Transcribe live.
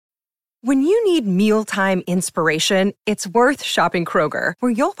When you need mealtime inspiration, it's worth shopping Kroger,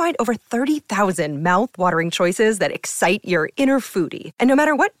 where you'll find over 30,000 mouth-watering choices that excite your inner foodie. And no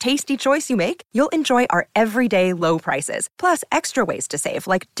matter what tasty choice you make, you'll enjoy our everyday low prices, plus extra ways to save,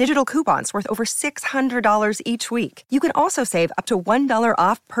 like digital coupons worth over $600 each week. You can also save up to $1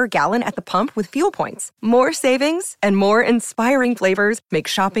 off per gallon at the pump with fuel points. More savings and more inspiring flavors make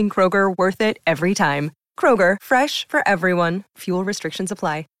shopping Kroger worth it every time. Kroger, fresh for everyone. Fuel restrictions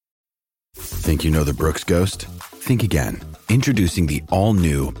apply. Think you know the Brooks Ghost? Think again. Introducing the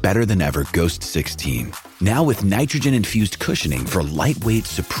all-new, better-than-ever Ghost 16. Now with nitrogen-infused cushioning for lightweight,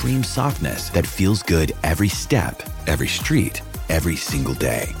 supreme softness that feels good every step, every street, every single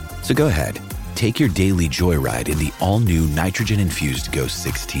day. So go ahead, take your daily joyride in the all-new nitrogen-infused Ghost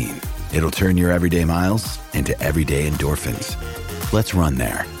 16. It'll turn your everyday miles into everyday endorphins. Let's run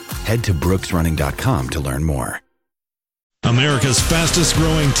there. Head to brooksrunning.com to learn more. America's fastest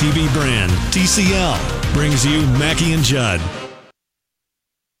growing TV brand, TCL, brings you Mackey and Judd.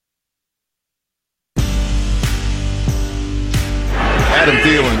 Adam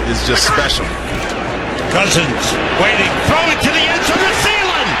Thielen is just special. Cousins waiting, throw it to the end zone to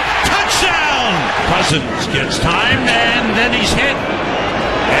Thielen. Touchdown! Cousins gets timed and then he's hit.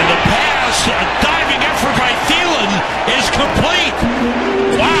 And the pass, a diving effort by Thielen is complete.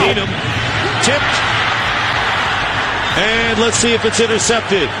 Wow! Tipped. And let's see if it's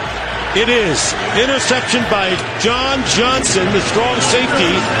intercepted. It is. Interception by John Johnson, the strong safety.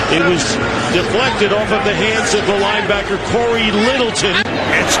 It was deflected off of the hands of the linebacker, Corey Littleton.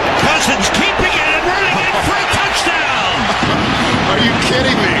 It's Cousins keeping it and running it for a touchdown. Are you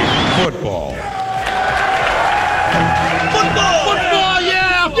kidding me? Football. Football,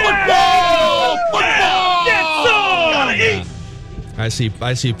 yeah! Football!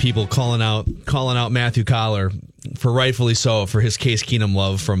 I see people calling out Matthew Collar, for rightfully so, for his Case Keenum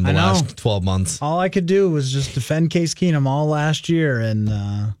love from the last 12 months. All I could do was just defend Case Keenum all last year,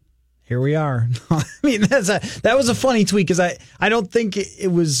 and here we are. I mean, that was a funny tweet because I don't think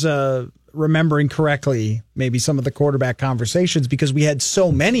it was remembering correctly maybe some of the quarterback conversations because we had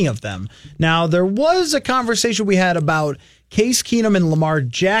so many of them. Now, there was a conversation we had about Case Keenum and Lamar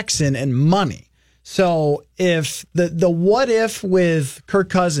Jackson and money. So if the what if with Kirk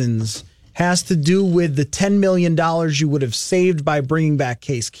Cousins has to do with the $10 million you would have saved by bringing back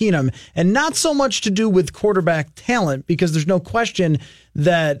Case Keenum, and not so much to do with quarterback talent, because there's no question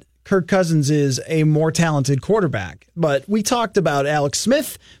that Kirk Cousins is a more talented quarterback. But we talked about Alex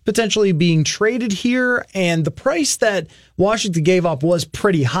Smith potentially being traded here, and the price that Washington gave up was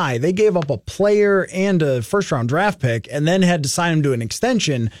pretty high. They gave up a player and a first-round draft pick and then had to sign him to an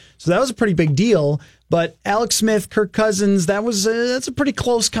extension. So that was a pretty big deal. But Alex Smith, Kirk Cousins, that's a pretty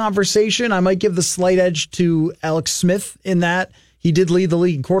close conversation. I might give the slight edge to Alex Smith in that. He did lead the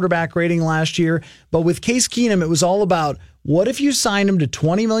league in quarterback rating last year. But with Case Keenum, it was all about, what if you signed him to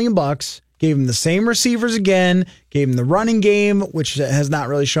 $20 million, gave him the same receivers again, gave him the running game, which has not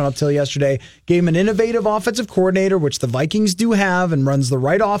really shown up till yesterday, gave him an innovative offensive coordinator, which the Vikings do have, and runs the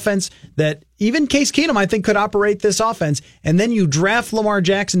right offense that even Case Keenum, I think, could operate this offense, and then you draft Lamar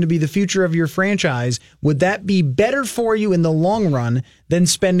Jackson to be the future of your franchise. Would that be better for you in the long run than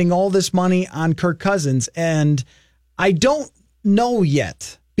spending all this money on Kirk Cousins? And I don't know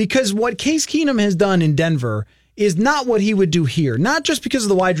yet, because what Case Keenum has done in Denver is not what he would do here. Not just because of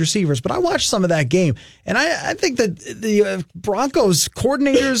the wide receivers, but I watched some of that game, and I think that the Broncos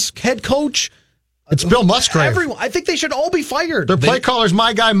coordinators, head coach, it's Bill Musgrave. Everyone, I think they should all be fired. Their play caller's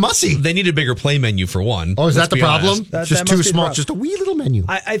my guy Mussy. They need a bigger play menu for one. Oh, is that the problem? That just too small, just a wee little menu.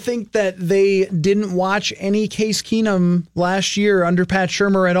 I think that they didn't watch any Case Keenum last year under Pat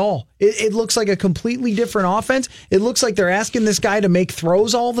Shurmur at all. It looks like a completely different offense. It looks like they're asking this guy to make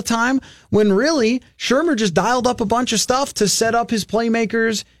throws all the time, when really Shurmur just dialed up a bunch of stuff to set up his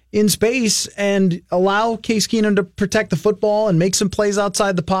playmakers in space and allow Case Keenum to protect the football and make some plays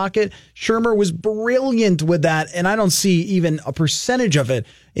outside the pocket. Shurmur was brilliant with that, and I don't see even a percentage of it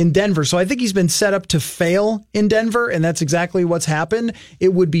in Denver. So I think he's been set up to fail in Denver, and that's exactly what's happened.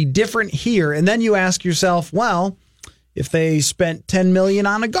 It would be different here. And then you ask yourself, well, if they spent $10 million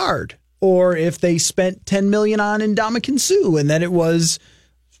on a guard, or if they spent $10 million on Ndamukong Suh, and then it was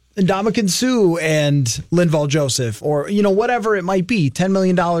Ndamukong Suh and Linval Joseph, or whatever it might be, $10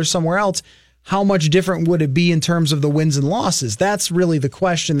 million somewhere else, how much different would it be in terms of the wins and losses? That's really the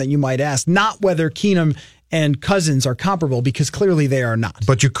question that you might ask, not whether Keenum and Cousins are comparable, because clearly they are not.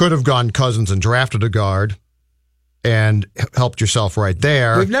 But you could have gone Cousins and drafted a guard and helped yourself right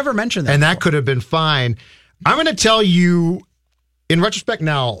there. We've never mentioned that. And that could have been fine. I'm going to tell you, in retrospect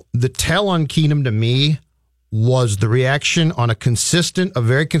now, the tell on Keenum to me was the reaction on a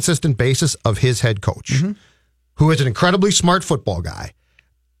very consistent basis of his head coach, who is an incredibly smart football guy,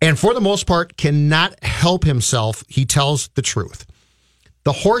 and for the most part cannot help himself. He tells the truth.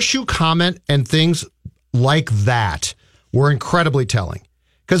 The horseshoe comment and things like that were incredibly telling,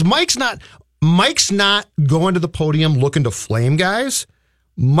 because Mike's not going to the podium looking to flame guys.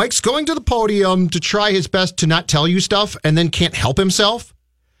 Mike's going to the podium to try his best to not tell you stuff and then can't help himself.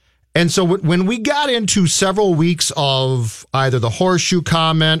 And so when we got into several weeks of either the horseshoe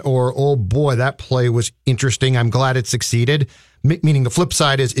comment or, oh boy, that play was interesting, I'm glad it succeeded, meaning the flip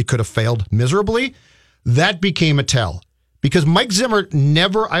side is it could have failed miserably, that became a tell. Because Mike Zimmer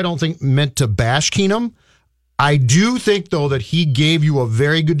never, I don't think, meant to bash Keenum. I do think, though, that he gave you a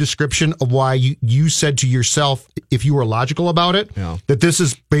very good description of why you said to yourself, if you were logical about it, that this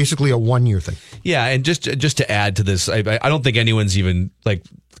is basically a one-year thing. Yeah, and just to add to this, I don't think anyone's even, like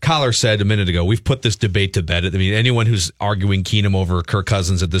Collar said a minute ago, we've put this debate to bed. I mean, anyone who's arguing Keenum over Kirk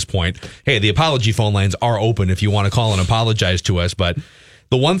Cousins at this point, hey, the apology phone lines are open if you want to call and apologize to us. But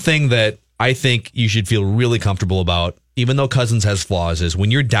the one thing that I think you should feel really comfortable about, even though Cousins has flaws, is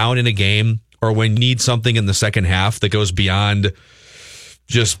when you're down in a game or when you need something in the second half that goes beyond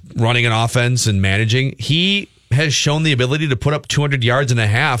just running an offense and managing, he has shown the ability to put up 200 yards and a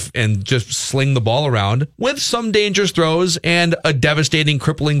half and just sling the ball around with some dangerous throws and a devastating,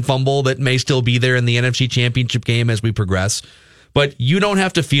 crippling fumble that may still be there in the NFC Championship game as we progress. But you don't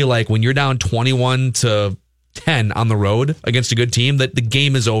have to feel like when you're down 21-10 on the road against a good team that the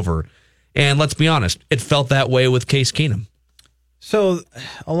game is over. And let's be honest, it felt that way with Case Keenum. So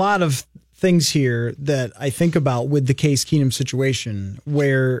a lot of things here that I think about with the Case Keenum situation,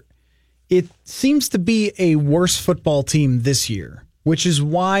 where it seems to be a worse football team this year, which is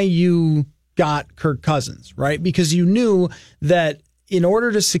why you got Kirk Cousins, right? Because you knew that in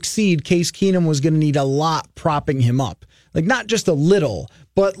order to succeed, Case Keenum was going to need a lot propping him up. Like not just a little,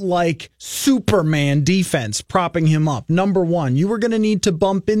 but like Superman defense propping him up. Number one, you were going to need to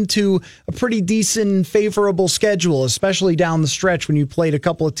bump into a pretty decent, favorable schedule, especially down the stretch when you played a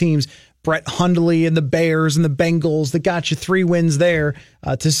couple of teams, Brett Hundley and the Bears and the Bengals, that got you 3 wins there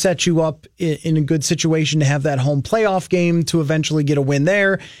to set you up in a good situation to have that home playoff game to eventually get a win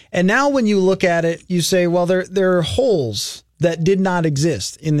there. And now when you look at it, you say, well, there are holes that did not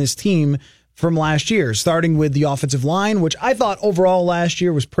exist in this team from last year, starting with the offensive line, which I thought overall last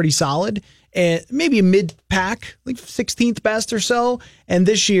year was pretty solid, and maybe a mid-pack, like 16th best or so. And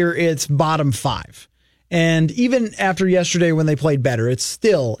this year it's bottom 5. And even after yesterday when they played better, it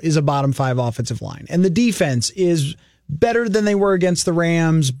still is a bottom 5 offensive line. And the defense is better than they were against the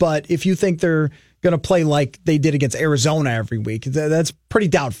Rams, but if you think they're going to play like they did against Arizona every week, that's pretty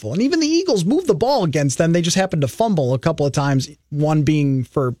doubtful. And even the Eagles moved the ball against them. They just happened to fumble a couple of times, one being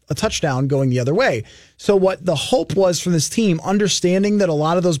for a touchdown going the other way. So what the hope was from this team, understanding that a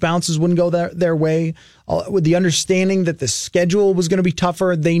lot of those bounces wouldn't go their way, with the understanding that the schedule was going to be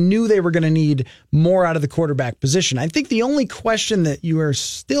tougher, they knew they were going to need more out of the quarterback position. I think the only question that you are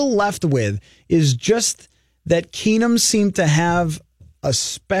still left with is just that Keenum seemed to have a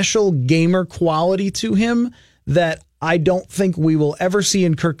special gamer quality to him that I don't think we will ever see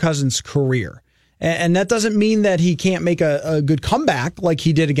in Kirk Cousins' career. And that doesn't mean that he can't make a good comeback like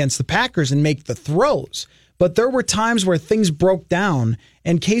he did against the Packers and make the throws. But there were times where things broke down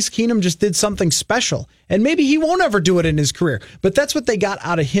and Case Keenum just did something special. And maybe he won't ever do it in his career. But that's what they got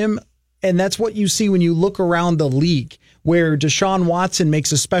out of him. And that's what you see when you look around the league, where Deshaun Watson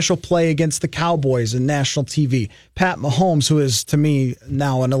makes a special play against the Cowboys in national TV. Pat Mahomes, who is, to me,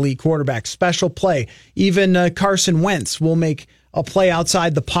 now an elite quarterback, special play. Even Carson Wentz will make a play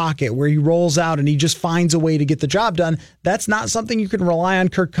outside the pocket where he rolls out and he just finds a way to get the job done. That's not something you can rely on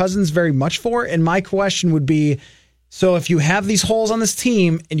Kirk Cousins very much for. And my question would be, so if you have these holes on this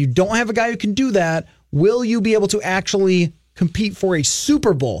team and you don't have a guy who can do that, will you be able to actually compete for a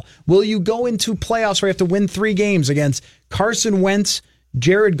Super Bowl? Will you go into playoffs where you have to win 3 games against Carson Wentz,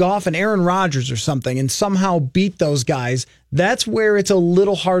 Jared Goff, and Aaron Rodgers or something and somehow beat those guys? That's where it's a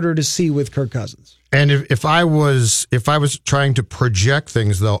little harder to see with Kirk Cousins. And if I was trying to project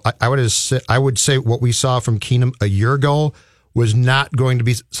things, though, I would say what we saw from Keenum a year ago was not going to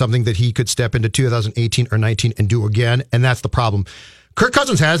be something that he could step into 2018 or 19 and do again. And that's the problem. Kirk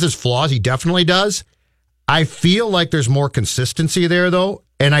Cousins has his flaws. He definitely does. I feel like there's more consistency there, though.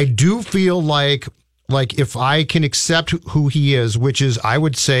 And I do feel like if I can accept who he is, which is, I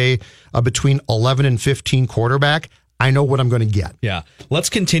would say, between 11 and 15 quarterback, I know what I'm going to get. Yeah. Let's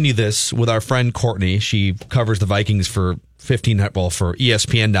continue this with our friend Courtney. She covers the Vikings for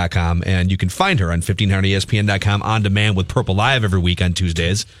ESPN.com, and you can find her on 1500ESPN.com on demand with Purple Live every week on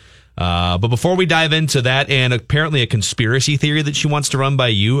Tuesdays. But before we dive into that, and apparently a conspiracy theory that she wants to run by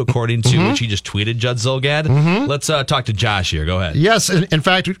you, according to what she just tweeted, Judd Zulgad, let's talk to Josh here. Go ahead. Yes, in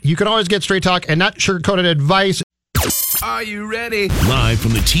fact, you can always get straight talk and not sugar-coated advice. Are you ready? Live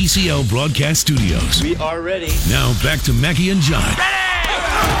from the TCL broadcast studios. We are ready. Now back to Mackie and John.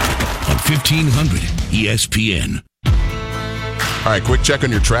 On 1500 ESPN. All right, quick check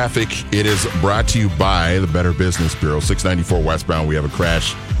on your traffic. It is brought to you by the Better Business Bureau. 694 westbound, we have a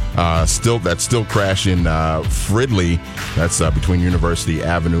crash. That's still crashing Fridley. That's between University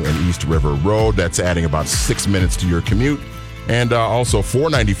Avenue and East River Road. That's adding about 6 minutes to your commute. And also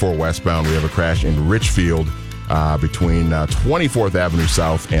 494 westbound, we have a crash in Richfield between 24th Avenue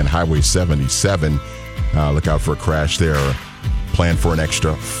South and Highway 77. Look out for a crash there. Plan for an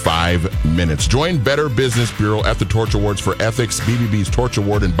extra 5 minutes. Join Better Business Bureau at the Torch Awards for Ethics. BBB's Torch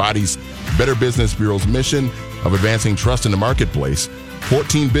Award embodies Better Business Bureau's mission of advancing trust in the marketplace.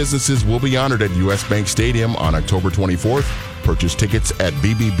 14 businesses will be honored at U.S. Bank Stadium on October 24th. Purchase tickets at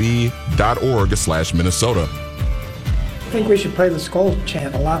bbb.org/Minnesota. I think we should play the Skull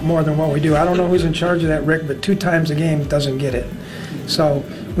chant a lot more than what we do. I don't know who's in charge of that, Rick, but 2 times a game doesn't get it. So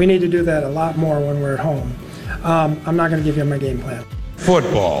we need to do that a lot more when we're at home. I'm not going to give you my game plan.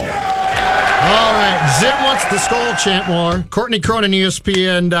 Football. All right, Zim wants the Skull chant more. Courtney Cronin,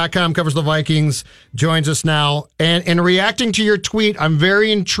 ESPN.com, covers the Vikings, joins us now. And in reacting to your tweet, I'm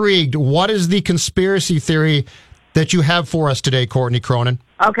very intrigued. What is the conspiracy theory that you have for us today, Courtney Cronin?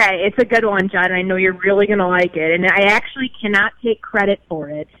 Okay, it's a good one, John. I know you're really going to like it, and I actually cannot take credit for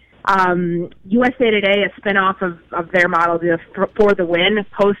it. USA Today, a spinoff of their model For the Win,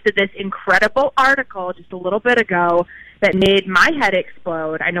 posted this incredible article just a little bit ago that made my head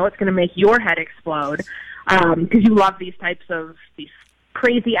explode. I know it's going to make your head explode because you love these types of these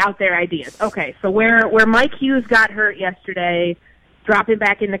crazy out there ideas. Okay, so where Mike Hughes got hurt yesterday, dropping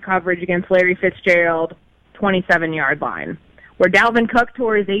back into coverage against Larry Fitzgerald, 27-yard line. Where Dalvin Cook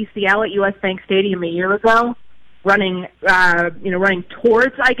tore his ACL at US Bank Stadium a year ago, running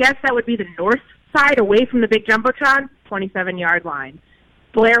towards, I guess that would be the north side, away from the big jumbotron, 27-yard line.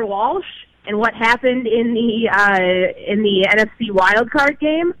 Blair Walsh and what happened in the NFC wildcard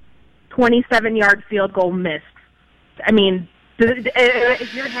game, 27-yard field goal missed. I mean, is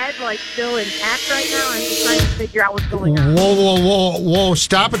your head still intact right now? I'm just trying to figure out what's going on. Whoa!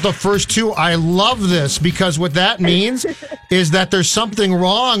 Stop at the first 2. I love this because what that means is that there's something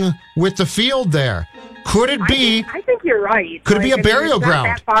wrong with the field there. Could it be? I think you're right. Could it be a burial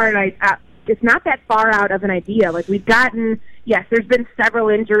ground? It's not that far out of an idea. We've gotten, yes, there's been several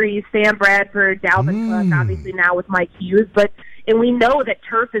injuries. Sam Bradford, Dalvin Cook, obviously now with Mike Hughes, and we know that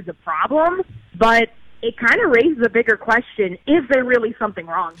turf is a problem, but it kind of raises a bigger question: is there really something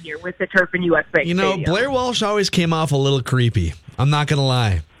wrong here with the turf in US Bank Stadium? Blair Walsh always came off a little creepy. I'm not going to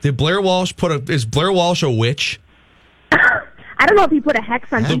lie. Did Blair Walsh is Blair Walsh a witch? I don't know if he put a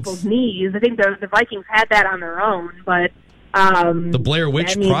hex on people's knees. I think the Vikings had that on their own, but the Blair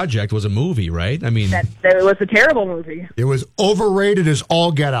Witch Project was a movie, right? I mean, it was a terrible movie. It was overrated as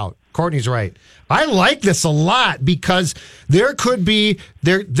all get out. Courtney's right. I like this a lot because there could be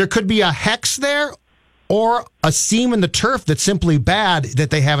a hex there or a seam in the turf that's simply bad that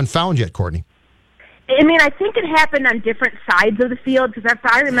they haven't found yet, Courtney. I mean, I think it happened on different sides of the field because if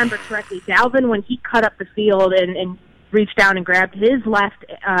I remember correctly, Dalvin, when he cut up the field and reached down and grabbed his left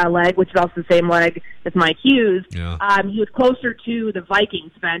leg, which is also the same leg as Mike Hughes, he was closer to the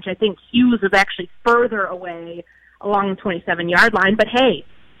Vikings bench. I think Hughes was actually further away along the 27-yard line. But, hey,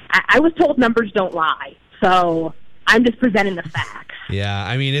 I was told numbers don't lie, so I'm just presenting the facts. Yeah,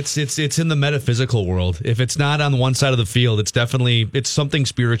 I mean, it's in the metaphysical world. If it's not on one side of the field, it's something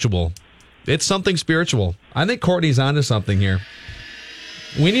spiritual. It's something spiritual. I think Courtney's onto something here.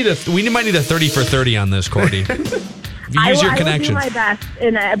 We might need a 30 for 30 on this, Courtney. Use your connections. I will do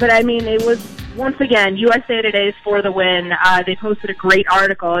my best, but I mean, it was once again USA Today's For the Win. They posted a great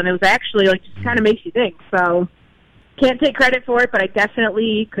article, and it was actually just kind of makes you think. So can't take credit for it, but I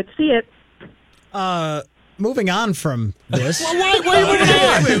definitely could see it. Moving on from this. Why are you moving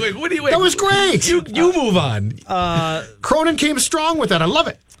on? Wait. That was great. You move on. Cronin came strong with that. I love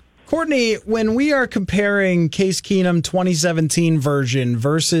it. Courtney, when we are comparing Case Keenum 2017 version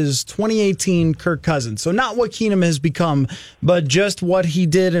versus 2018 Kirk Cousins, so not what Keenum has become, but just what he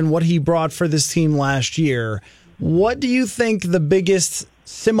did and what he brought for this team last year, what do you think the biggest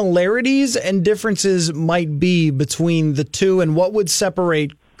similarities and differences might be between the two, and what would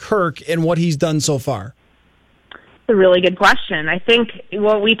separate Kirk and what he's done so far? A really good question. I think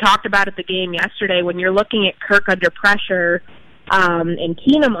what we talked about at the game yesterday, when you're looking at Kirk under pressure, and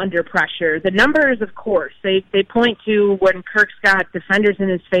Keenum under pressure, the numbers, of course, they point to when Kirk's got defenders in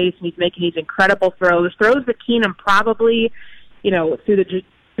his face and he's making these incredible throws that Keenum probably,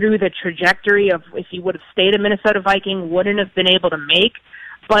 through the trajectory of if he would have stayed a Minnesota Viking, wouldn't have been able to make.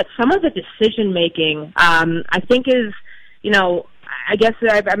 But some of the decision making, I think is, I guess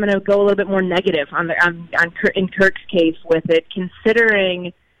I'm going to go a little bit more negative in Kirk's case with it,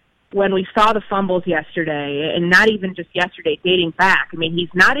 considering when we saw the fumbles yesterday, and not even just yesterday, dating back. I mean, he's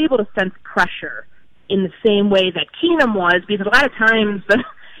not able to sense pressure in the same way that Keenum was, because a lot of times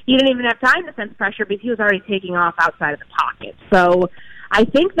he didn't even have time to sense pressure because he was already taking off outside of the pocket. So I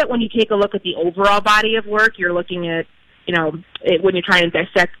think that when you take a look at the overall body of work, you're looking at, when you're trying to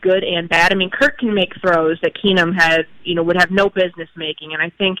dissect good and bad. I mean, Kirk can make throws that Keenum had, would have no business making, and I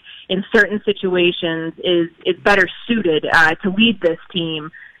think in certain situations is better suited to lead this team,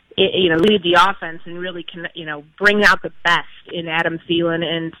 lead the offense and really can, bring out the best in Adam Thielen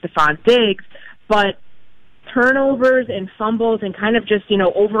and Stephon Diggs. But turnovers and fumbles and kind of just,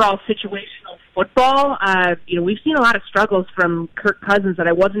 overall situational football, we've seen a lot of struggles from Kirk Cousins that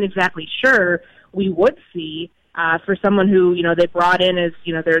I wasn't exactly sure we would see for someone who, they brought in as,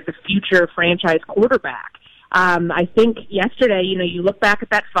 they're the future franchise quarterback. I think yesterday, you look back at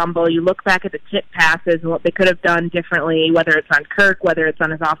that fumble, you look back at the tip passes and what they could have done differently, whether it's on Kirk, whether it's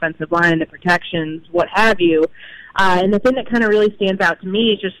on his offensive line, the protections, what have you. And the thing that kind of really stands out to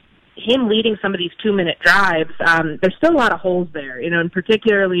me is just him leading some of these 2-minute drives. There's still a lot of holes there, and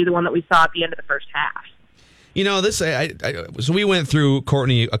particularly the one that we saw at the end of the first half. So we went through,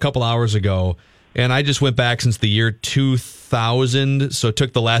 Courtney, a couple hours ago, and I just went back since the year 2000, so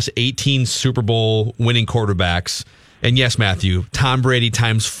took the last 18 Super Bowl winning quarterbacks. And yes, Matthew, Tom Brady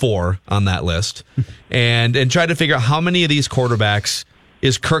times 4 on that list. and tried to figure out how many of these quarterbacks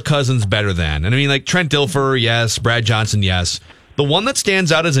is Kirk Cousins better than. And I mean, like Trent Dilfer, yes. Brad Johnson, yes. The one that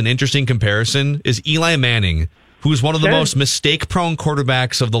stands out as an interesting comparison is Eli Manning, who's one of the most mistake-prone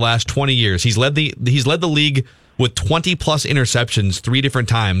quarterbacks of the last 20 years. He's led the league with 20-plus interceptions 3 different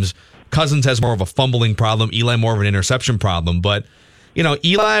times. Cousins has more of a fumbling problem, Eli more of an interception problem. But,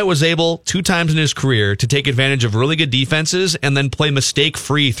 Eli was able 2 times in his career to take advantage of really good defenses and then play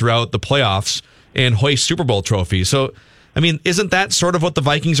mistake-free throughout the playoffs and hoist Super Bowl trophies. So, I mean, isn't that sort of what the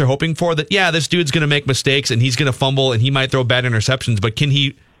Vikings are hoping for? That, this dude's going to make mistakes and he's going to fumble and he might throw bad interceptions, but can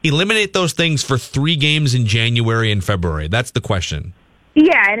he eliminate those things for 3 games in January and February? That's the question.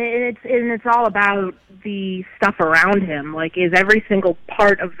 Yeah, and it's all about the stuff around him. Like, is every single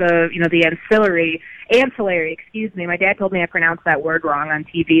part of the the ancillary. Excuse me. My dad told me I pronounced that word wrong on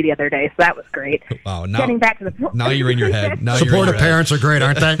TV the other day, so that was great. Wow. Getting back to the now you're in your head. Supportive parents are great,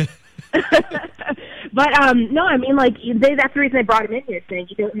 aren't they? But no, I mean, like that's the reason they brought him in here, saying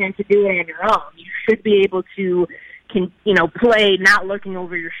you don't have to do it on your own. You should be able to play not looking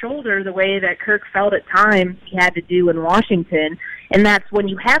over your shoulder the way that Kirk felt at times he had to do in Washington. And that's when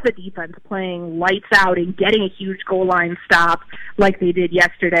you have the defense playing lights out and getting a huge goal line stop like they did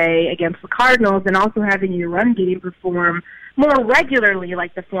yesterday against the Cardinals, and also having your run game perform more regularly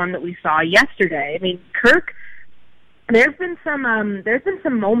like the form that we saw yesterday. I mean, Kirk, there's been some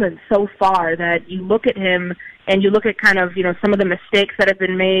moments so far that you look at him and you look at kind of, some of the mistakes that have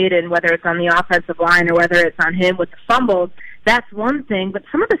been made, and whether it's on the offensive line or whether it's on him with the fumbles, that's one thing. But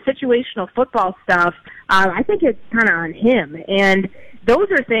some of the situational football stuff, I think it's kind of on him. And those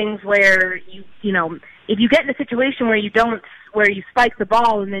are things where if you get in a situation where you spike the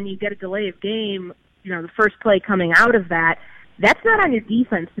ball and then you get a delay of game, the first play coming out of that, that's not on your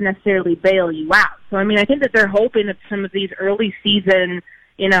defense to necessarily bail you out. So, I mean, I think that they're hoping that some of these early season,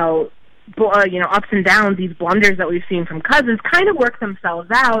 ups and downs, these blunders that we've seen from Cousins kind of work themselves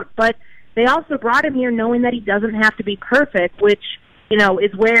out, but they also brought him here knowing that he doesn't have to be perfect, which,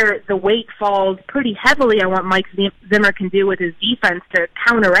 is where the weight falls pretty heavily on what Mike Zimmer can do with his defense to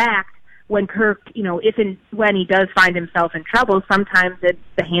counteract when Kirk, if and when he does find himself in trouble. Sometimes it's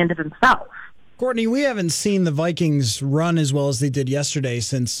the hand of himself. Courtney, we haven't seen the Vikings run as well as they did yesterday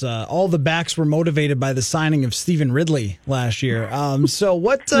since all the backs were motivated by the signing of Stephen Ridley last year. So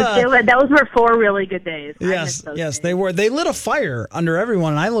what? Those were 4 really good days. Yes, they were. They lit a fire under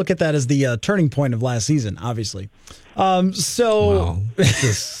everyone, and I look at that as the turning point of last season, obviously. Wow,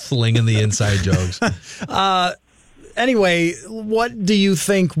 just slinging the inside jokes. Anyway, what do you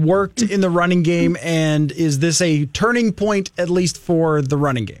think worked in the running game, and is this a turning point at least for the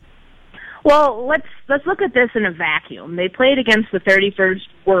running game? Well, let's look at this in a vacuum. They played against the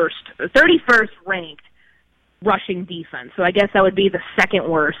 31st ranked rushing defense. So I guess that would be the second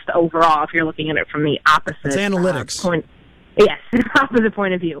worst overall if you're looking at it from the opposite it's analytics. Point. Yes, opposite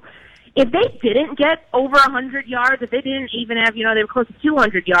point of view. if they didn't get over 100 yards, if they didn't even have, they were close to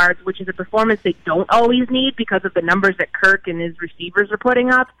 200 yards, which is a performance they don't always need because of the numbers that Kirk and his receivers are putting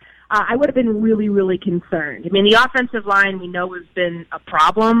up, I would have been really, really concerned. I mean, the offensive line we know has been a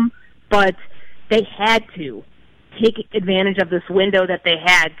problem, but they had to take advantage of this window that they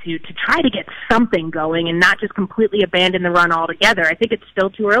had to try to get something going and not just completely abandon the run altogether. I think it's still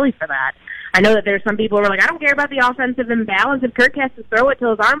too early for that. I know that there's some people who are like, I don't care about the offensive imbalance. If Kirk has to throw it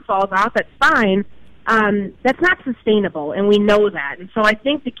till his arm falls off, that's fine. That's not sustainable, and we know that. And so I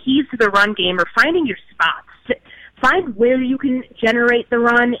think the keys to the run game are finding your spots. Find where you can generate the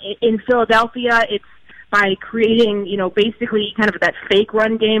run. In Philadelphia, it's by creating, basically kind of that fake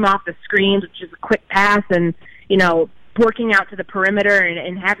run game off the screens, which is a quick pass and, working out to the perimeter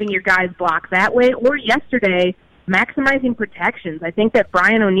and having your guys block that way. Or yesterday, maximizing protections. I think that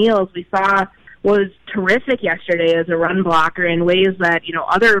Brian O'Neill, as we saw, was terrific yesterday as a run blocker in ways that,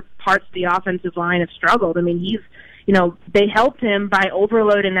 other parts of the offensive line have struggled. I mean, they helped him by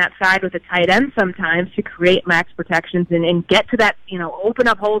overloading that side with a tight end sometimes to create max protections and get to that, open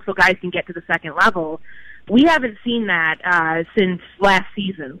up holes so guys can get to the second level. We haven't seen that since last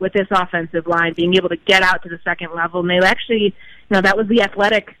season with this offensive line being able to get out to the second level. And they actually, that was the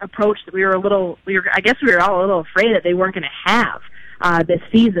athletic approach that we were all a little afraid that they weren't going to have this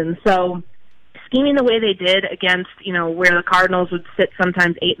season. So scheming the way they did against, where the Cardinals would sit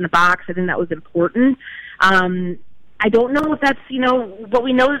sometimes 8 in the box, I think that was important. I don't know if that's, but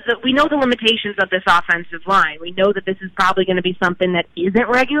we know the limitations of this offensive line. We know that this is probably going to be something that isn't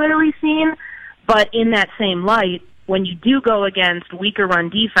regularly seen. But in that same light, when you do go against weaker run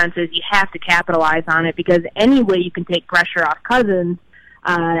defenses, you have to capitalize on it because any way you can take pressure off Cousins,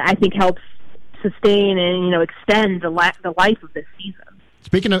 I think helps sustain and extend the life of this season.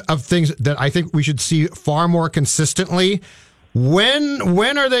 Speaking of things that I think we should see far more consistently,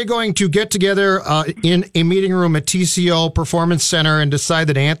 when are they going to get together in a meeting room at TCO Performance Center and decide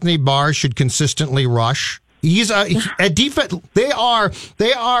that Anthony Barr should consistently rush? He's at defense. They are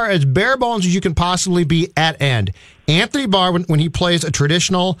as bare bones as you can possibly be at end. Anthony Barr, when he plays a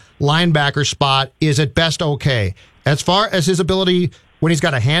traditional linebacker spot, is at best okay. As far as his ability when he's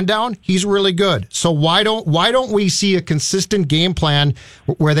got a hand down, he's really good. So why don't we see a consistent game plan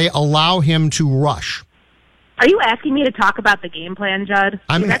where they allow him to rush? Are you asking me to talk about the game plan, Judd?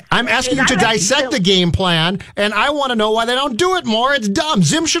 I'm asking you to dissect the game plan, and I want to know why they don't do it more. It's dumb.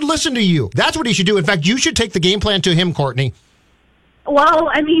 Zim should listen to you. That's what he should do. In fact, you should take the game plan to him, Courtney.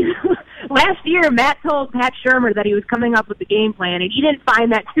 Well, I mean, last year, Matt told Pat Shurmur that he was coming up with the game plan, and he didn't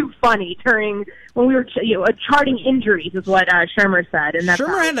find that too funny when we were charting injuries, is what Shurmur said. And that's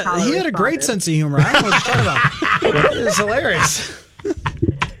Shurmur had a great sense of humor. I don't know what you're talking about. It was hilarious.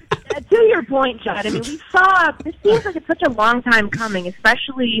 To your point, Judd, I mean, this seems like it's such a long time coming,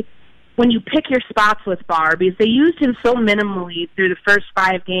 especially when you pick your spots with Barr, because they used him so minimally through the first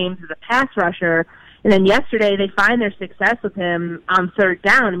 5 games as a pass rusher, and then yesterday they find their success with him on third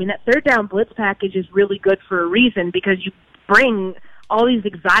down. I mean, that third down blitz package is really good for a reason, because you bring all these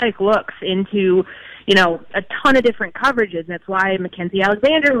exotic looks into, a ton of different coverages. That's why Mackenzie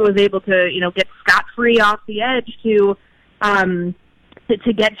Alexander was able to, get scot-free off the edge to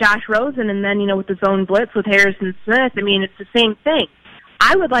get Josh Rosen, and then, with the zone blitz with Harrison Smith. I mean, it's the same thing.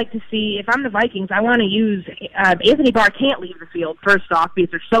 I would like to see, if I'm the Vikings, I want to use, Anthony Barr can't leave the field, first off,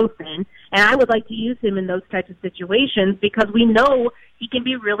 because they're so thin, and I would like to use him in those types of situations because we know he can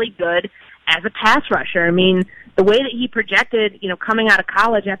be really good as a pass rusher. I mean, the way that he projected, coming out of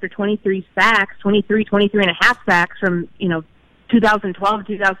college after 23 and a half sacks from, 2012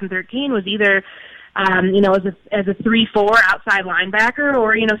 to 2013 was either as a 3-4 outside linebacker,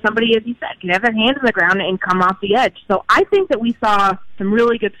 or, somebody, as you said, can have their hands on the ground and come off the edge. So I think that we saw some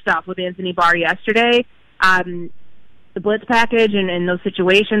really good stuff with Anthony Barr yesterday. The blitz package and those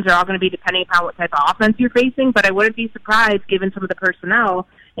situations are all going to be depending upon what type of offense you're facing, but I wouldn't be surprised given some of the personnel.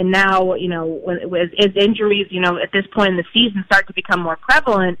 And now, as injuries, at this point in the season start to become more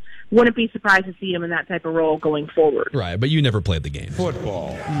prevalent, wouldn't be surprised to see him in that type of role going forward. Right, but you never played the game.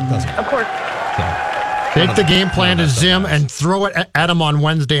 Football. Of course. Take the game plan to Zim and throw it at him on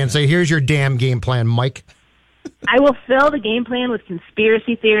Wednesday and say, here's your damn game plan, Mike. I will fill the game plan with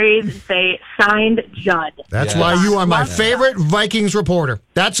conspiracy theories and say, signed Judd. That's why you are my favorite Vikings reporter.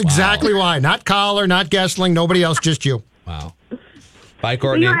 That's exactly why. Not Collar, not Gessling, nobody else, just you. Wow. Bye,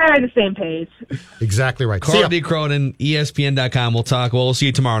 Courtney. We are on the same page. Exactly right. Courtney Cronin, ESPN.com. We'll see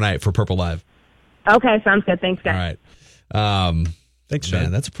you tomorrow night for Purple Live. Okay, sounds good. Thanks, guys. All right. Thanks, man.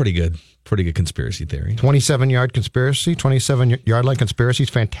 John. That's a pretty good Pretty good conspiracy theory. 27-yard conspiracy, 27-yard line conspiracy is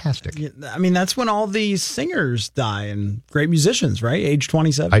fantastic. I mean, that's when all these singers die and great musicians, right? Age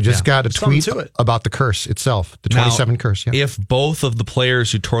 27. I just got a tweet about the curse itself, the 27 curse. Yeah. If both of the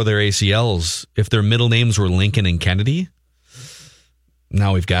players who tore their ACLs, if their middle names were Lincoln and Kennedy,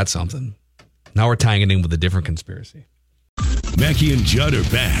 now we've got something. Now we're tying it in with a different conspiracy. Mackie and Judd are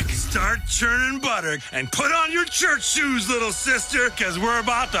back. Start churning butter and put on your church shoes, little sister, because we're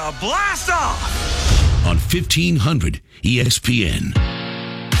about to blast off. On 1500 ESPN.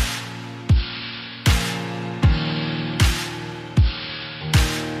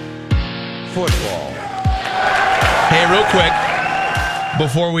 Football. Hey, real quick,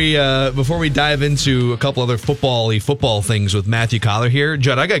 before we dive into a couple other football things with Matthew Collar here,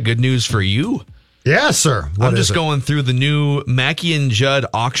 Judd, I got good news for you. Yes, sir. I'm just going through the new Mackie and Judd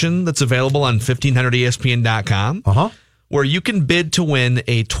auction that's available on 1500ESPN.com, where you can bid to win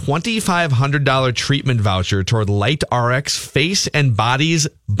a $2,500 treatment voucher toward Light RX Face and Body's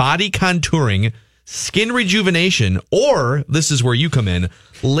body contouring, skin rejuvenation, or, this is where you come in,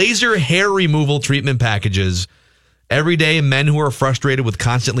 laser hair removal treatment packages. Every day, men who are frustrated with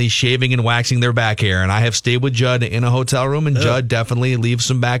constantly shaving and waxing their back hair, and I have stayed with Judd in a hotel room, and Judd definitely leaves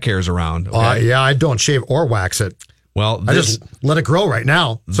some back hairs around. Okay? Yeah, I don't shave or wax it. Well, I just let it grow right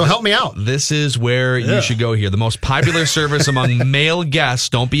now. So help me out. This is where you should go here. The most popular service among male guests.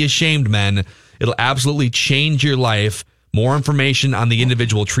 Don't be ashamed, men. It'll absolutely change your life. More information on the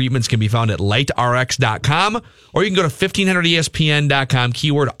individual treatments can be found at lightrx.com, or you can go to 1500ESPN.com,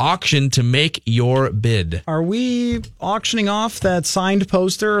 keyword auction, to make your bid. Are we auctioning off that signed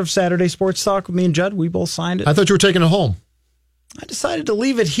poster of Saturday Sports Talk with me and Judd? We both signed it. I thought you were taking it home. I decided to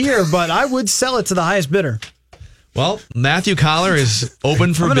leave it here, but I would sell it to the highest bidder. Well, Matthew Collar is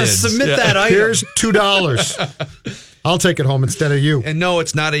open for I'm going to bids. submit that item. Here's $2. I'll take it home instead of you. And no,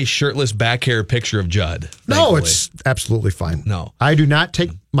 it's not a shirtless back hair picture of Judd. No, thankfully. it's absolutely fine. No. I do not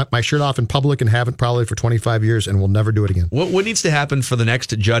take my shirt off in public and haven't probably for 25 years and will never do it again. What needs to happen for the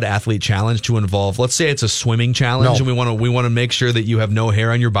next Judd Athlete Challenge to involve, let's say it's a swimming challenge, and we want to make sure that you have no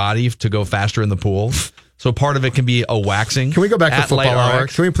hair on your body to go faster in the pool. So part of it can be a waxing. Can we go back to football hour?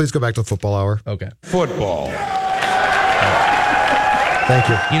 RX? Can we please go back to the football hour? Okay. Football. Thank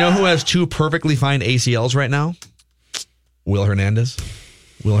you. You know who has two perfectly fine ACLs right now? Will Hernandez.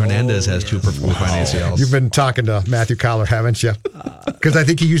 Will Hernandez has two perfectly fine ACLs. You've been talking to Matthew Collar, haven't you? Because I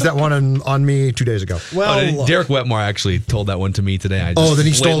think he used that one on me 2 days ago. Well, Derek Wetmore actually told that one to me today. I then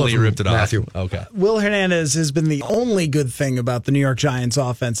he stole it from ripped it off. Matthew. Okay. Will Hernandez has been the only good thing about the New York Giants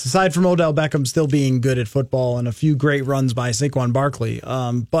offense, aside from Odell Beckham still being good at football and a few great runs by Saquon Barkley.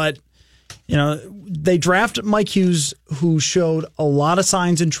 But they draft Mike Hughes, who showed a lot of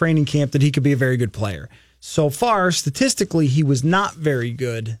signs in training camp that he could be a very good player. So far, statistically, he was not very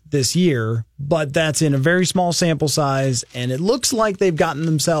good this year, but that's in a very small sample size, and it looks like they've gotten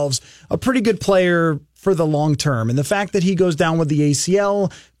themselves a pretty good player for the long term. And the fact that he goes down with the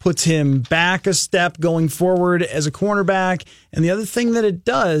ACL puts him back a step going forward as a cornerback. And the other thing that it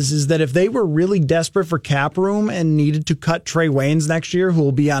does is that if they were really desperate for cap room and needed to cut Trey Waynes next year, who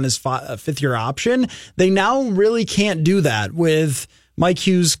will be on his fifth-year option, they now really can't do that with Mike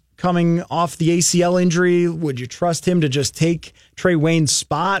Hughes coming off the ACL injury. Would you trust him to just take Trey Waynes'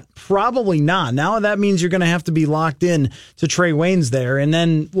 spot? Probably not. Now that means you're going to have to be locked in to Trey Waynes there, and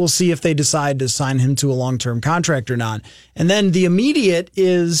then we'll see if they decide to sign him to a long-term contract or not. And then the immediate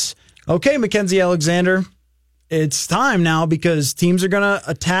is, okay, Mackenzie Alexander, it's time now because teams are going to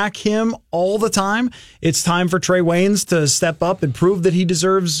attack him all the time. It's time for Trey Waynes to step up and prove that he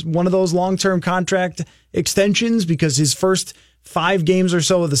deserves one of those long-term contract extensions because his first 5 games or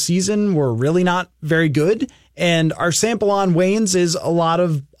so of the season were really not very good. And our sample on Waynes is a lot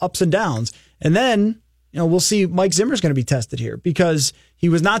of ups and downs. And then, we'll see Mike Zimmer's going to be tested here because he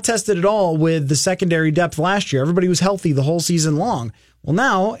was not tested at all with the secondary depth last year. Everybody was healthy the whole season long. Well,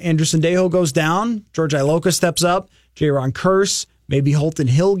 now Andrew Sendejo goes down. George Iloka steps up. Jaron Kearse. Maybe Holton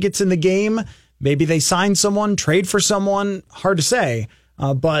Hill gets in the game. Maybe they sign someone, trade for someone. Hard to say.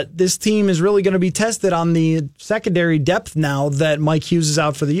 But this team is really going to be tested on the secondary depth now that Mike Hughes is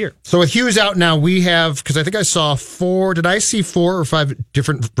out for the year. So with Hughes out now, we have, because I think I saw 4 or 5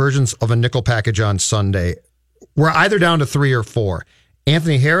 different versions of a nickel package on Sunday. We're either down to 3 or 4.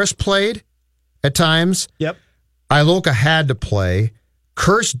 Anthony Harris played at times. Yep. Iloka had to play.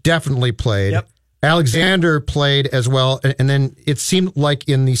 Kearse definitely played. Yep. Alexander played as well. And then it seemed like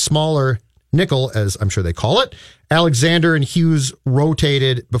in the smaller nickel, as I'm sure they call it, Alexander and Hughes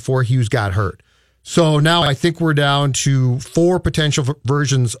rotated before Hughes got hurt. So now I think we're down to 4 potential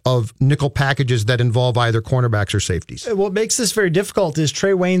versions of nickel packages that involve either cornerbacks or safeties. What makes this very difficult is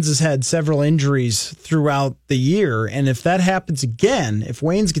Trey Waynes has had several injuries throughout the year. And if that happens again, if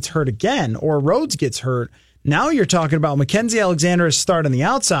Waynes gets hurt again or Rhodes gets hurt, now you're talking about Mackenzie Alexander as start on the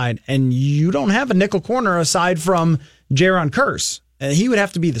outside, and you don't have a nickel corner aside from Jaron Kearse. And he would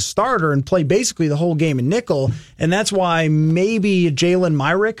have to be the starter and play basically the whole game in nickel. And that's why maybe Jalen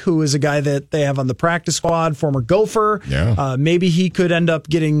Myrick, who is a guy that they have on the practice squad, former Gopher, maybe he could end up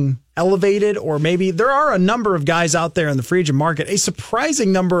getting elevated, or maybe there are a number of guys out there in the free agent market, a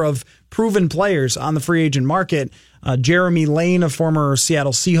surprising number of proven players on the free agent market. Jeremy Lane, a former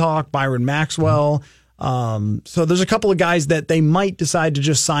Seattle Seahawk, Byron Maxwell. So there's a couple of guys that they might decide to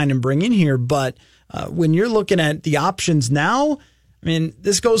just sign and bring in here. But when you're looking at the options now, I mean,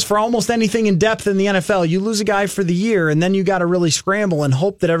 this goes for almost anything in depth in the NFL. You lose a guy for the year, and then you got to really scramble and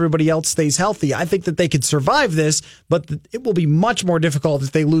hope that everybody else stays healthy. I think that they could survive this, but it will be much more difficult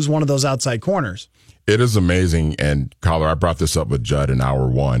if they lose one of those outside corners. It is amazing, and Collar, I brought this up with Judd in hour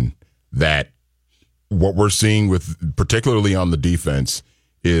one, that what we're seeing with, particularly on the defense,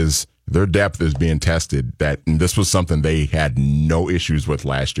 is their depth is being tested. And this was something they had no issues with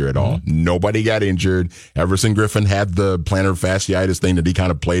last year at all. Nobody got injured. Everson Griffin had the plantar fasciitis thing that he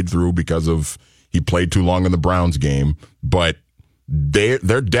kind of played through because of he played too long in the Browns game. But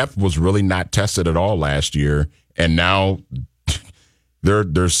their depth was really not tested at all last year. And now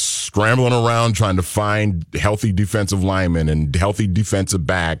they're scrambling around trying to find healthy defensive linemen and healthy defensive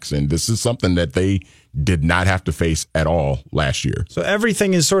backs. And this is something that they did not have to face at all last year. So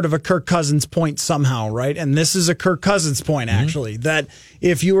everything is sort of a Kirk Cousins point somehow, right? And this is a Kirk Cousins point, actually, that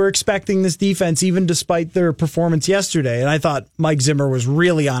if you were expecting this defense, even despite their performance yesterday, and I thought Mike Zimmer was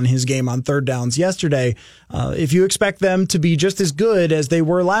really on his game on third downs yesterday, if you expect them to be just as good as they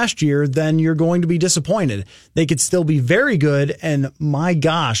were last year, then you're going to be disappointed. They could still be very good, and my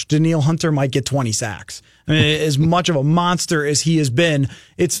gosh, Danielle Hunter might get 20 sacks. I mean, as much of a monster as he has been,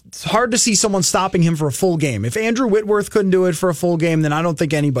 it's hard to see someone stopping him for a full game. If Andrew Whitworth couldn't do it for a full game, then I don't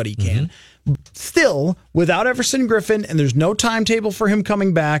think anybody can. Still, without Everson Griffin, and there's no timetable for him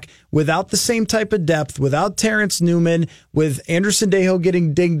coming back, without the same type of depth, without Terrence Newman, with Andrew Sendejo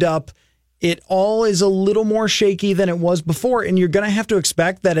getting dinged up, it all is a little more shaky than it was before, and you're going to have to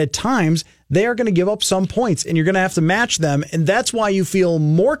expect that at times they are going to give up some points, and you're going to have to match them, and that's why you feel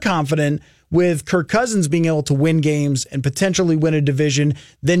more confident with Kirk Cousins being able to win games and potentially win a division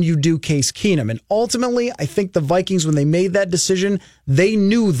than you do Case Keenum. And ultimately, I think the Vikings, when they made that decision, they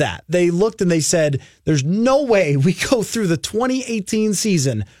knew that. They looked and they said, there's no way we go through the 2018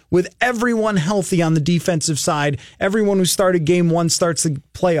 season with everyone healthy on the defensive side. Everyone who started game one starts the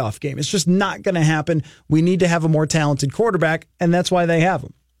playoff game. It's just not going to happen. We need to have a more talented quarterback, and that's why they have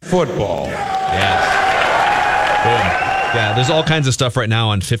him. Football. Yes. Boom. Yeah, there's all kinds of stuff right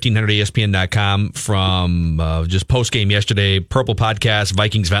now on 1500ESPN.com from just post-game yesterday, Purple Podcast,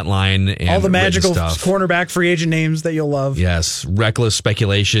 Vikings Vent Line, and all the magical cornerback free agent names that you'll love. Yes, reckless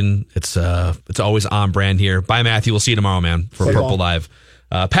speculation. It's always on brand here. Bye, Matthew. We'll see you tomorrow, man, for Football. Purple Live.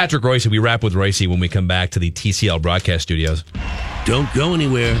 Patrick Royce, we wrap with Royce when we come back to the TCL broadcast studios. Don't go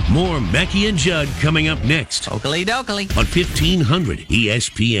anywhere. More Mackey and Judd coming up next. Oakley dokley. On 1500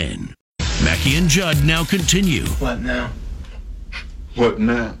 ESPN. Mackey and Judd now continue. What now? What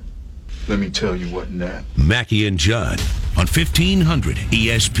now? Let me tell you what now. Mackey and Judd on 1500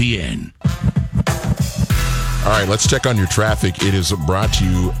 ESPN. All right, let's check on your traffic. It is brought to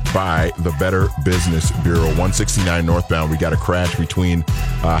you by the Better Business Bureau. 169 northbound, we got a crash between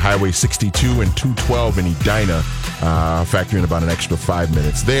Highway 62 and 212 in Edina, factoring about an extra 5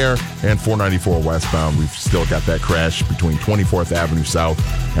 minutes there. And 494 westbound, we've still got that crash between 24th Avenue South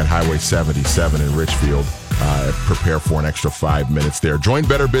and Highway 77 in Richfield. Prepare for an extra 5 minutes there. Join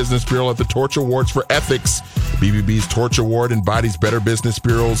Better Business Bureau at the Torch Awards for Ethics. BBB's Torch Award embodies Better Business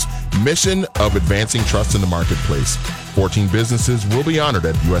Bureau's mission of advancing trust in the marketplace. 14 businesses will be honored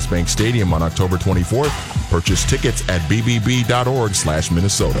at U.S. Bank Stadium on October 24th. Purchase tickets at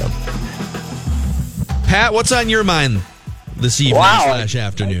bbb.org/Minnesota. Pat, what's on your mind this evening /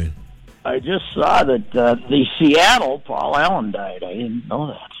 afternoon? I just saw that the Seattle Paul Allen died. I didn't know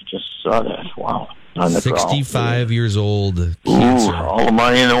that. Just saw that. Wow. 65 years old. Ooh, all the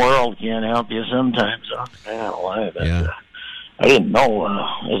money in the world can't help you sometimes. Huh? Man alive. Yeah. I didn't know,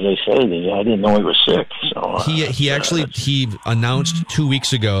 as they say, I didn't know he was sick. So he announced 2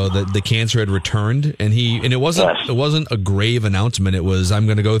 weeks ago that the cancer had returned, and it wasn't a grave announcement. It was, I'm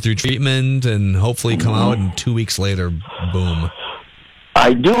going to go through treatment and hopefully come out, and 2 weeks later, boom.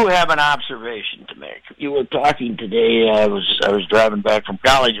 I do have an observation to make. You were talking today. I was driving back from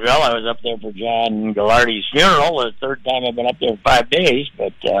Collegeville. I was up there for John Gallardi's funeral. The third time I've been up there in 5 days.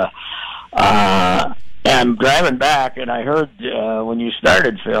 But I'm driving back, and I heard when you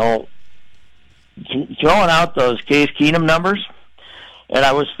started, Phil, throwing out those Case Keenum numbers. And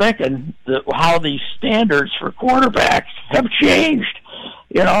I was thinking how these standards for quarterbacks have changed.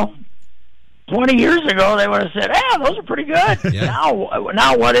 20 years ago, they would have said, those are pretty good. Yeah.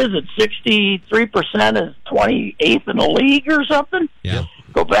 Now what is it? 63% is 28th in the league or something? Yeah.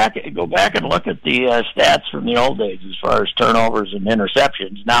 Go back and look at the stats from the old days as far as turnovers and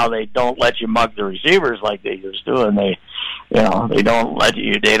interceptions. Now they don't let you mug the receivers like they used to, and they don't let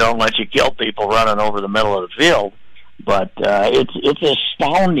you kill people running over the middle of the field. But it's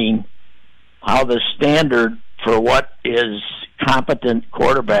astounding how the standard for what is competent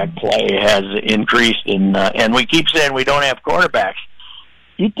quarterback play has increased, and we keep saying we don't have quarterbacks.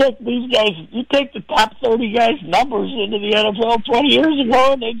 You take the top 30 guys' numbers into the NFL 20 years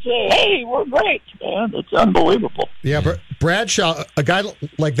ago, and they'd say, "Hey, we're great, man." It's unbelievable. Yeah, but Bradshaw, a guy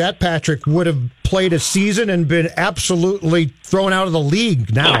like that, Patrick, would have played a season and been absolutely thrown out of the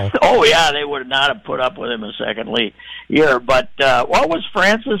league now. Oh, yeah, they would not have put up with him a second year. But what was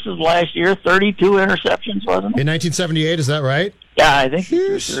Francis's last year? 32 interceptions, wasn't it? In 1978, is that right? Yeah, I think he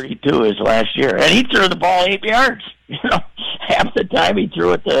threw 32 his last year. And he threw the ball 8 yards. Half the time he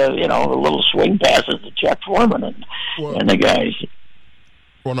threw it to, the little swing passes to Chuck Foreman and the guys.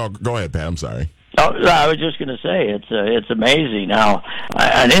 Well, no, go ahead, Pat. I'm sorry. Oh, I was just going to say, it's amazing. Now,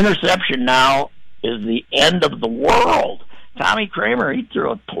 an interception now is the end of the world. Tommy Kramer, he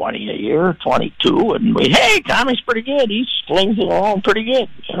threw a 20 a year, 22, and Tommy's pretty good. He slings it around pretty good.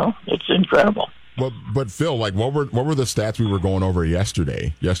 It's incredible. But Phil, what were the stats we were going over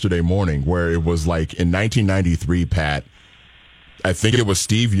yesterday morning, where it was like in 1993, Pat, I think it was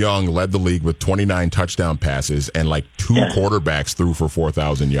Steve Young led the league with 29 touchdown passes, and two quarterbacks threw for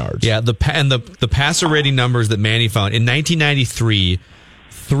 4,000 yards. Yeah, the passer rating numbers that Manny found in 1993,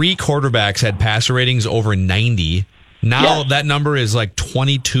 3 quarterbacks had passer ratings over 90. Now that number is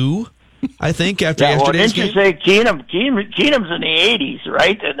 22, I think, after yesterday's game. Well, didn't you say Keenum's in the 80s,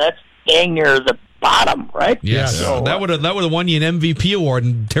 right? And that's dang near the bottom, right? Yes. So, that would have won you an MVP award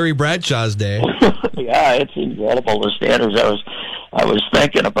in Terry Bradshaw's day. Yeah, it's incredible, the standards. I was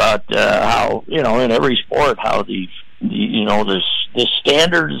thinking about how, in every sport, how the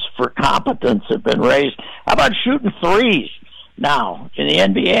standards for competence have been raised. How about shooting threes now in the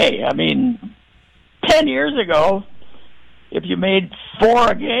NBA? I mean, 10 years ago, if you made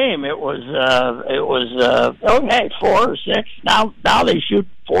 4 a game, it was okay, 4 or 6. Now they shoot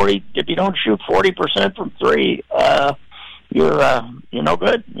 40. If you don't shoot 40% from 3, you're no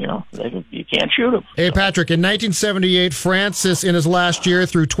good. You can't shoot them. Hey, Patrick, in 1978, Francis in his last year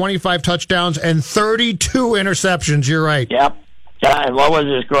threw 25 touchdowns and 32 interceptions. You're right. Yep. What was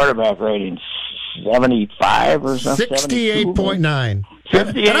his quarterback rating? 75 or something? 68.9.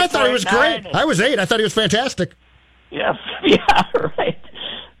 58. And I thought he was great. I was 8. I thought he was fantastic. Yeah, right.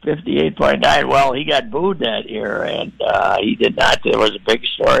 58.9. Well, he got booed that year, and he did not. There was a big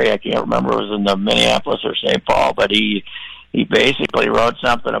story. I can't remember. It was in the Minneapolis or St. Paul, but he basically wrote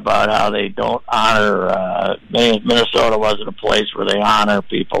something about how they don't honor. Minnesota wasn't a place where they honor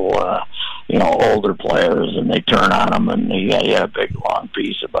people, older players, and they turn on them. And he had a big long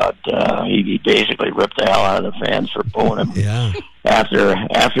piece about. He basically ripped the hell out of the fans for booing him. Yeah. After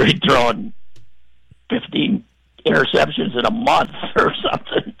he'd thrown 15 interceptions in a month or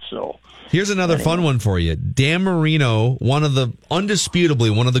something. So here's another fun one for you. Dan Marino,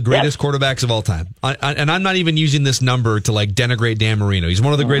 undisputably one of the greatest quarterbacks of all time. And I'm not even using this number to denigrate Dan Marino. He's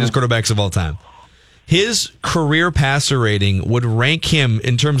one of the greatest quarterbacks of all time. His career passer rating would rank him,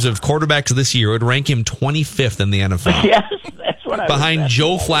 in terms of quarterbacks this year, would rank him 25th in the NFL. Yes, that's what I was behind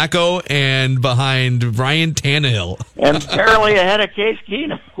Joe Flacco and behind Ryan Tannehill. And barely ahead of Case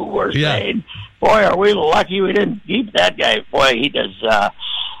Keenum, who we're saying, boy, are we lucky we didn't keep that guy. Boy, he does.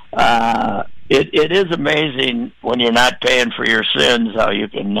 It is amazing when you're not paying for your sins how you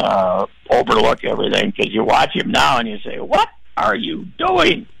can overlook everything, because you watch him now and you say, what are you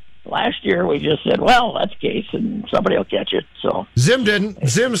doing? Last year we just said, well, that's Case, and somebody will catch it. So Zim didn't.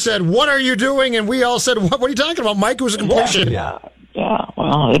 Zim said, what are you doing? And we all said, what are you talking about, Mike? It was a completion. Yeah.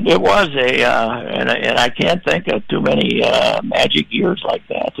 Well, it was and I can't think of too many magic years like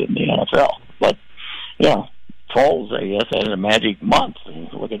that in the NFL. But Foles, I guess, had a magic month.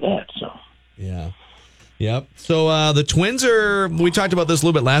 Look at that. So yeah. Yep. So the Twins we talked about this a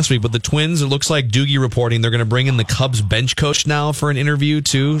little bit last week, but the Twins, it looks like Doogie reporting they're going to bring in the Cubs bench coach now for an interview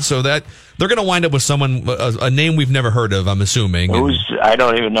too. So that they're going to wind up with someone, a name we've never heard of, I'm assuming. I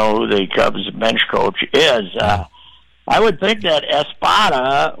don't even know who the Cubs bench coach is. I would think that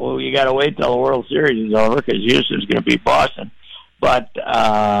Espada, well, you got to wait till the World Series is over because Houston's going to beat Boston. But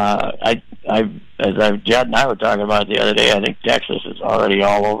Jed and I were talking about the other day, I think Texas is already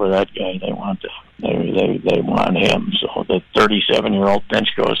all over that guy. They want him. So the 37-year-old bench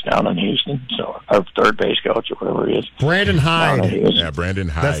coach down in Houston, or third base coach or whatever he is. Brandon Hyde. Yeah, Brandon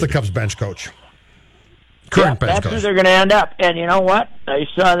Hyde. That's the Cubs bench coach. Current bench that's coach. who they're going to end up. And you know what? I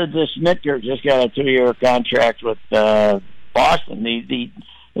saw that this Mitker just got a 2-year contract with Boston.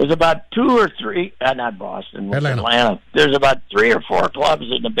 There's about 2 or 3, not Boston, Atlanta. There's about 3 or 4 clubs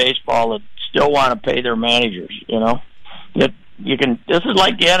in the baseball that still want to pay their managers. You know, that you can. This is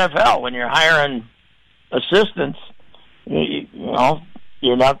like the NFL when you're hiring assistants. You know,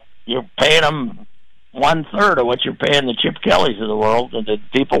 you're paying them 1/3 of what you're paying the Chip Kellys of the world and the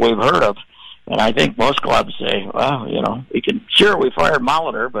people we've heard of. And I think most clubs say, well, you know, we fired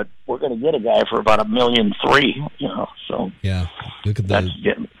Molitor, but we're going to get a guy for about $1.3 million, you know. So yeah, look at that.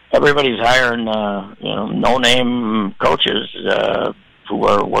 Everybody's hiring, no-name coaches who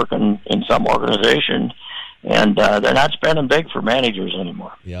are working in some organization, and they're not spending big for managers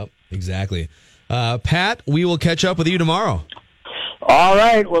anymore. Yep, exactly. Pat, we will catch up with you tomorrow. All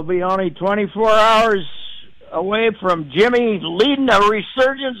right, we'll be only 24 hours away from Jimmy leading a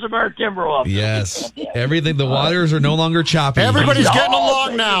resurgence of our Timberwolves. Yes. Everything, the waters are no longer choppy. Everybody's getting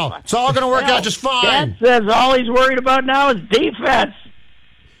along now. It's all going to work out just fine. Dad says all he's worried about now is defense.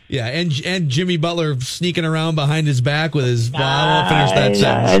 Yeah, and Jimmy Butler sneaking around behind his back with his I'll finish that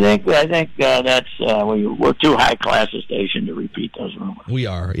sentence. I think that's we're too high class a station to repeat those rumors. We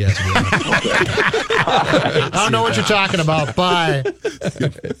are, yes, we are. I don't know what you're talking about. Bye.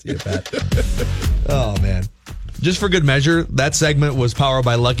 See you, Pat. Oh man. Just for good measure, that segment was powered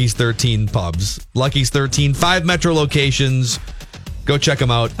by Lucky's 13 Pubs. Lucky's 13, 5 metro locations. Go check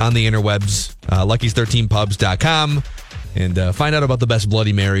them out on the interwebs, Lucky's13pubs.com, and find out about the best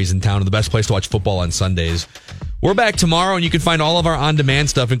Bloody Marys in town and the best place to watch football on Sundays. We're back tomorrow, and you can find all of our on-demand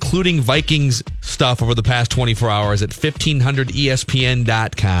stuff, including Vikings stuff over the past 24 hours at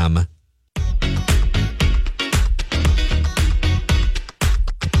 1500ESPN.com.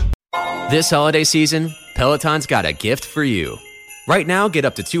 This holiday season, Peloton's got a gift for you. Right now, get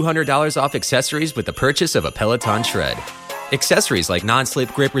up to $200 off accessories with the purchase of a Peloton Shred. Accessories like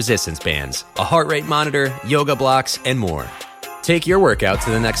non-slip grip resistance bands, a heart rate monitor, yoga blocks, and more. Take your workout to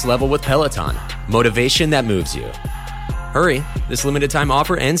the next level with Peloton. Motivation that moves you. Hurry, this limited time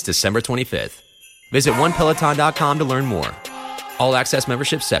offer ends December 25th. Visit onepeloton.com to learn more. All access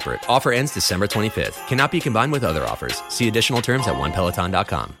membership separate. Offer ends December 25th. Cannot be combined with other offers. See additional terms at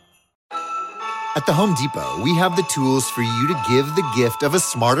onepeloton.com. At the Home Depot, we have the tools for you to give the gift of a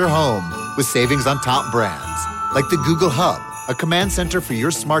smarter home with savings on top brands, like the Google Hub, a command center for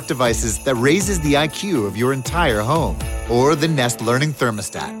your smart devices that raises the IQ of your entire home, or the Nest Learning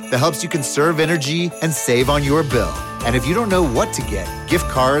Thermostat that helps you conserve energy and save on your bill. And if you don't know what to get, gift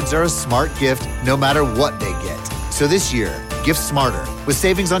cards are a smart gift no matter what they get. So this year, gift smarter with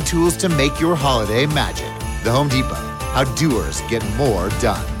savings on tools to make your holiday magic. The Home Depot, how doers get more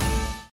done.